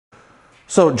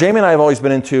So Jamie and I have always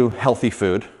been into healthy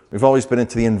food. We've always been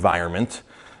into the environment,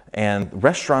 and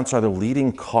restaurants are the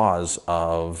leading cause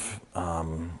of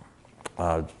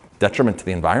detriment to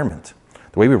the environment.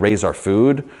 The way we raise our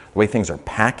food, the way things are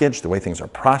packaged, the way things are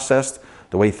processed,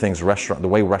 the way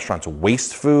restaurants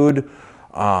waste food,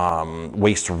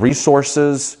 waste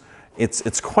resources.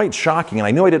 It's quite shocking, and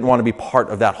I knew I didn't want to be part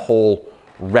of that whole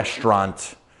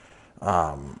restaurant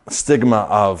stigma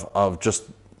of just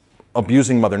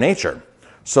abusing Mother Nature.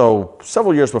 So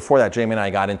several years before that, Jamie and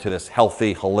I got into this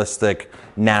healthy, holistic,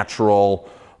 natural,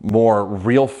 more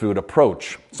real food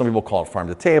approach. Some people call it farm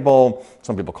to table,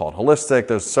 some people call it holistic.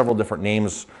 There's several different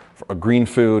names for green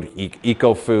food,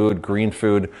 eco food, green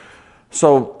food.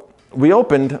 So we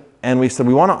opened and we said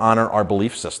we want to honor our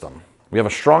belief system. We have a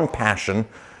strong passion,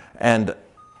 and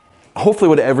hopefully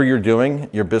whatever you're doing,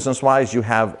 your business-wise, you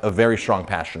have a very strong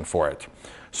passion for it.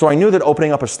 So I knew that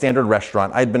opening up a standard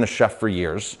restaurant, I'd been a chef for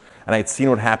years, and I had seen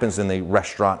what happens in the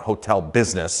restaurant hotel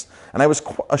business, and I was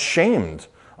ashamed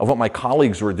of what my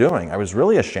colleagues were doing. I was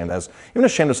really ashamed. I was even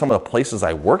ashamed of some of the places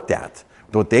I worked at,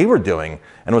 what they were doing,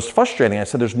 and it was frustrating. I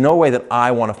said, there's no way that I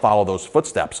want to follow those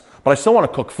footsteps, but I still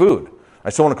want to cook food.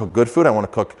 I still want to cook good food. I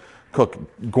want to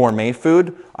cook gourmet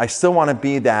food. I still want to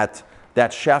be that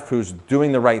chef who's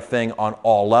doing the right thing on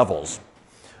all levels.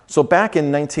 So back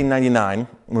in 1999,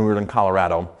 when we were in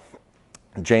Colorado,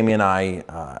 Jamie and I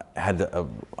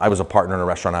I was a partner in a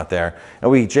restaurant out there,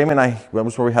 and Jamie and I, that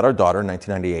was where we had our daughter in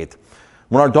 1998.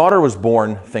 When our daughter was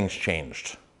born, things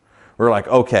changed. We were like,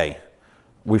 okay,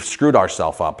 we've screwed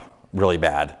ourselves up really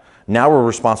bad. Now we're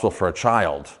responsible for a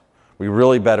child. We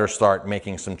really better start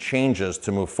making some changes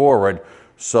to move forward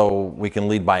so we can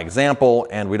lead by example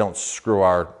and we don't screw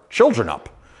our children up.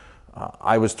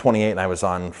 I was 28 and I was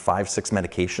on 5-6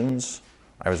 medications.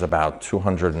 I was about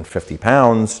 250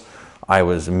 pounds. I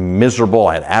was miserable.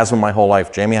 I had asthma my whole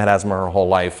life. Jamie had asthma her whole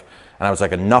life. And I was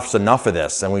like, enough's enough of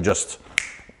this. And we just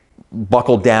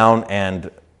buckled down, and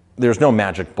there's no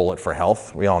magic bullet for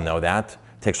health. We all know that.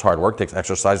 It takes hard work, it takes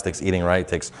exercise, it takes eating right, it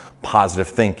takes positive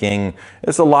thinking.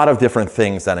 There's a lot of different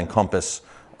things that encompass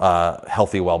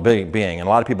healthy well-being. And a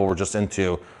lot of people were just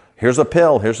into, here's a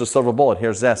pill, here's a silver bullet,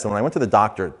 here's this. And when I went to the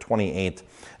doctor at 28 and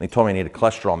he told me I needed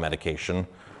cholesterol medication,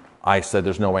 I said,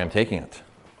 there's no way I'm taking it.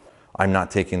 I'm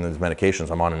not taking these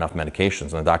medications. I'm on enough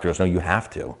medications. And the doctor goes, no, you have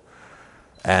to.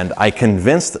 And I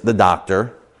convinced the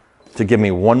doctor to give me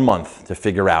 1 month to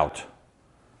figure out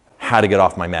how to get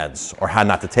off my meds or how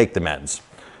not to take the meds.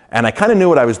 And I kind of knew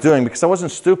what I was doing because I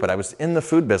wasn't stupid. I was in the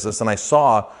food business and I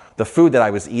saw the food that I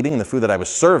was eating, the food that I was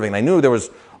serving. And I knew there was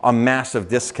a massive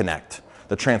disconnect.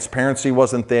 The transparency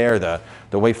wasn't there,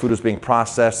 the way food was being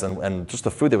processed, and just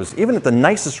the food that was, even at the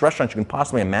nicest restaurants you can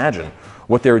possibly imagine,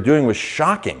 what they were doing was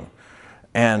shocking.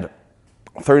 And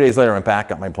 30 days later, I went back,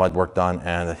 got my blood work done,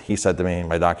 and he said to me,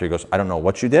 my doctor, he goes, I don't know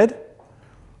what you did,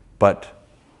 but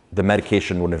the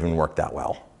medication wouldn't have even worked that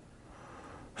well.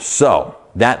 So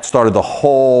that started the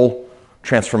whole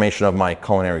transformation of my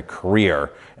culinary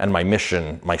career and my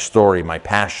mission, my story, my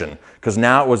passion. Because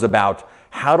now it was about,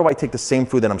 how do I take the same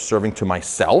food that I'm serving to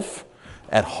myself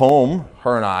at home,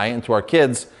 her and I, and to our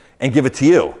kids, and give it to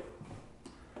you,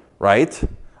 right?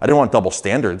 I didn't want double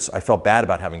standards. I felt bad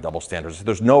about having double standards.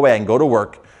 There's no way I can go to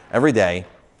work every day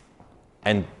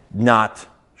and not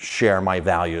share my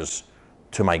values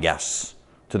to my guests,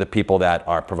 to the people that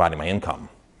are providing my income.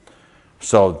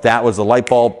 So that was the light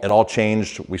bulb. It all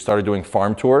changed. We started doing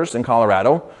farm tours in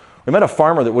Colorado. We met a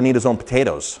farmer that wouldn't eat his own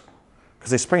potatoes because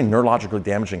they spray neurologically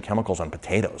damaging chemicals on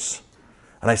potatoes.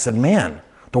 And I said, man,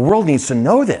 the world needs to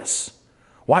know this.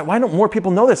 Why don't more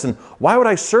people know this? And why would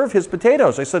I serve his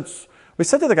potatoes? We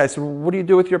said to the guy, I said, what do you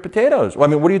do with your potatoes? Well,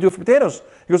 I mean, what do you do for potatoes?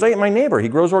 He goes, I eat my neighbor. He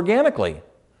grows organically. And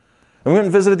we went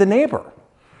and visited the neighbor.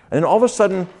 And then all of a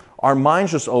sudden, our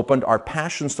minds just opened, our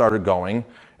passion started going,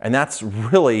 and that's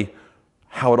really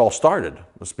how it all started,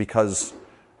 was because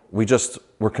we just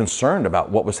were concerned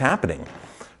about what was happening.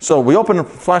 So we opened,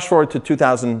 flash forward to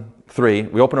 2003,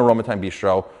 we opened Aroma Thyme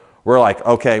Bistro. We're like,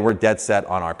 okay, we're dead set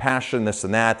on our passion, this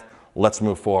and that, let's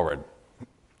move forward.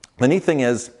 The neat thing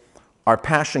is, our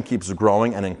passion keeps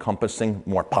growing and encompassing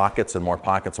more pockets and more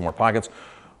pockets and more pockets.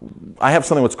 I have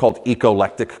something what's called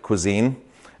ecolectic cuisine,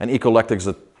 and ecolectic is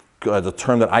a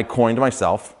term that I coined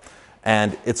myself,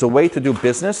 and it's a way to do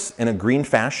business in a green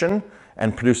fashion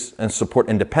and produce and support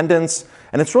independence,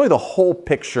 and it's really the whole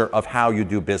picture of how you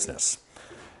do business.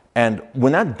 And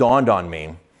when that dawned on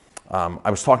me,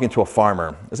 I was talking to a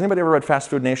farmer. Has anybody ever read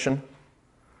Fast Food Nation?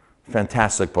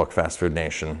 Fantastic book, Fast Food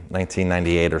Nation,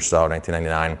 1998 or so,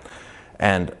 1999.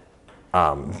 And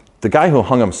the guy who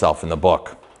hung himself in the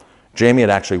book, Jamie had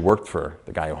actually worked for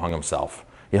the guy who hung himself.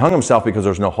 He hung himself because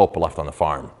there was no hope left on the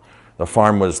farm. The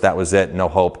farm that was it, no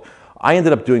hope. I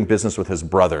ended up doing business with his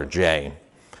brother, Jay.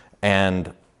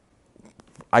 And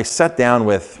I sat down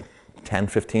with 10,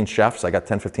 15 chefs. I got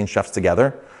 10, 15 chefs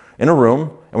together in a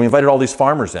room, and we invited all these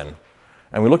farmers in.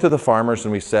 And we looked at the farmers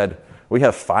and we said, we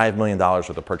have $5 million worth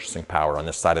of purchasing power on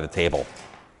this side of the table.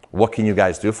 What can you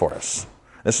guys do for us?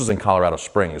 This was in Colorado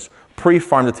Springs,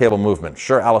 pre-farm-to-table movement.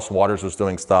 Sure, Alice Waters was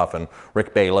doing stuff and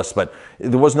Rick Bayless, but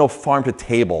there was no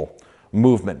farm-to-table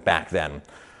movement back then.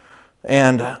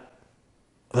 And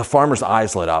the farmers'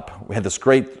 eyes lit up. We had this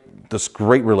great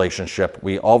relationship.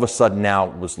 We all of a sudden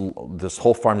now this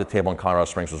whole farm-to-table in Colorado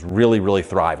Springs was really, really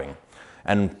thriving.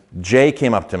 And Jay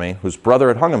came up to me, whose brother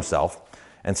had hung himself,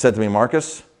 and said to me,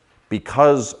 Marcus,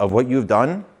 because of what you've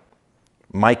done,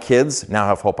 my kids now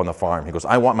have hope on the farm. He goes,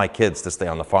 I want my kids to stay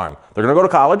on the farm. They're going to go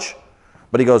to college,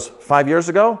 but he goes, 5 years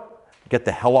ago, get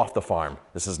the hell off the farm.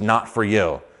 This is not for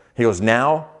you. He goes,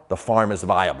 now the farm is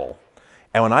viable.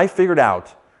 And when I figured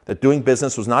out that doing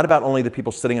business was not about only the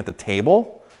people sitting at the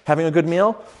table having a good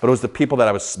meal, but it was the people that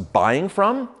I was buying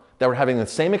from that were having the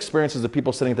same experience as the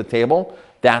people sitting at the table,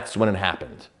 that's when it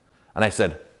happened. And I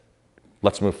said,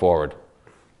 let's move forward.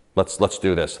 Let's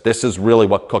do this. This is really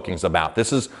what cooking's about.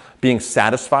 This is being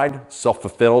satisfied,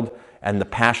 self-fulfilled, and the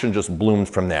passion just bloomed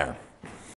from there.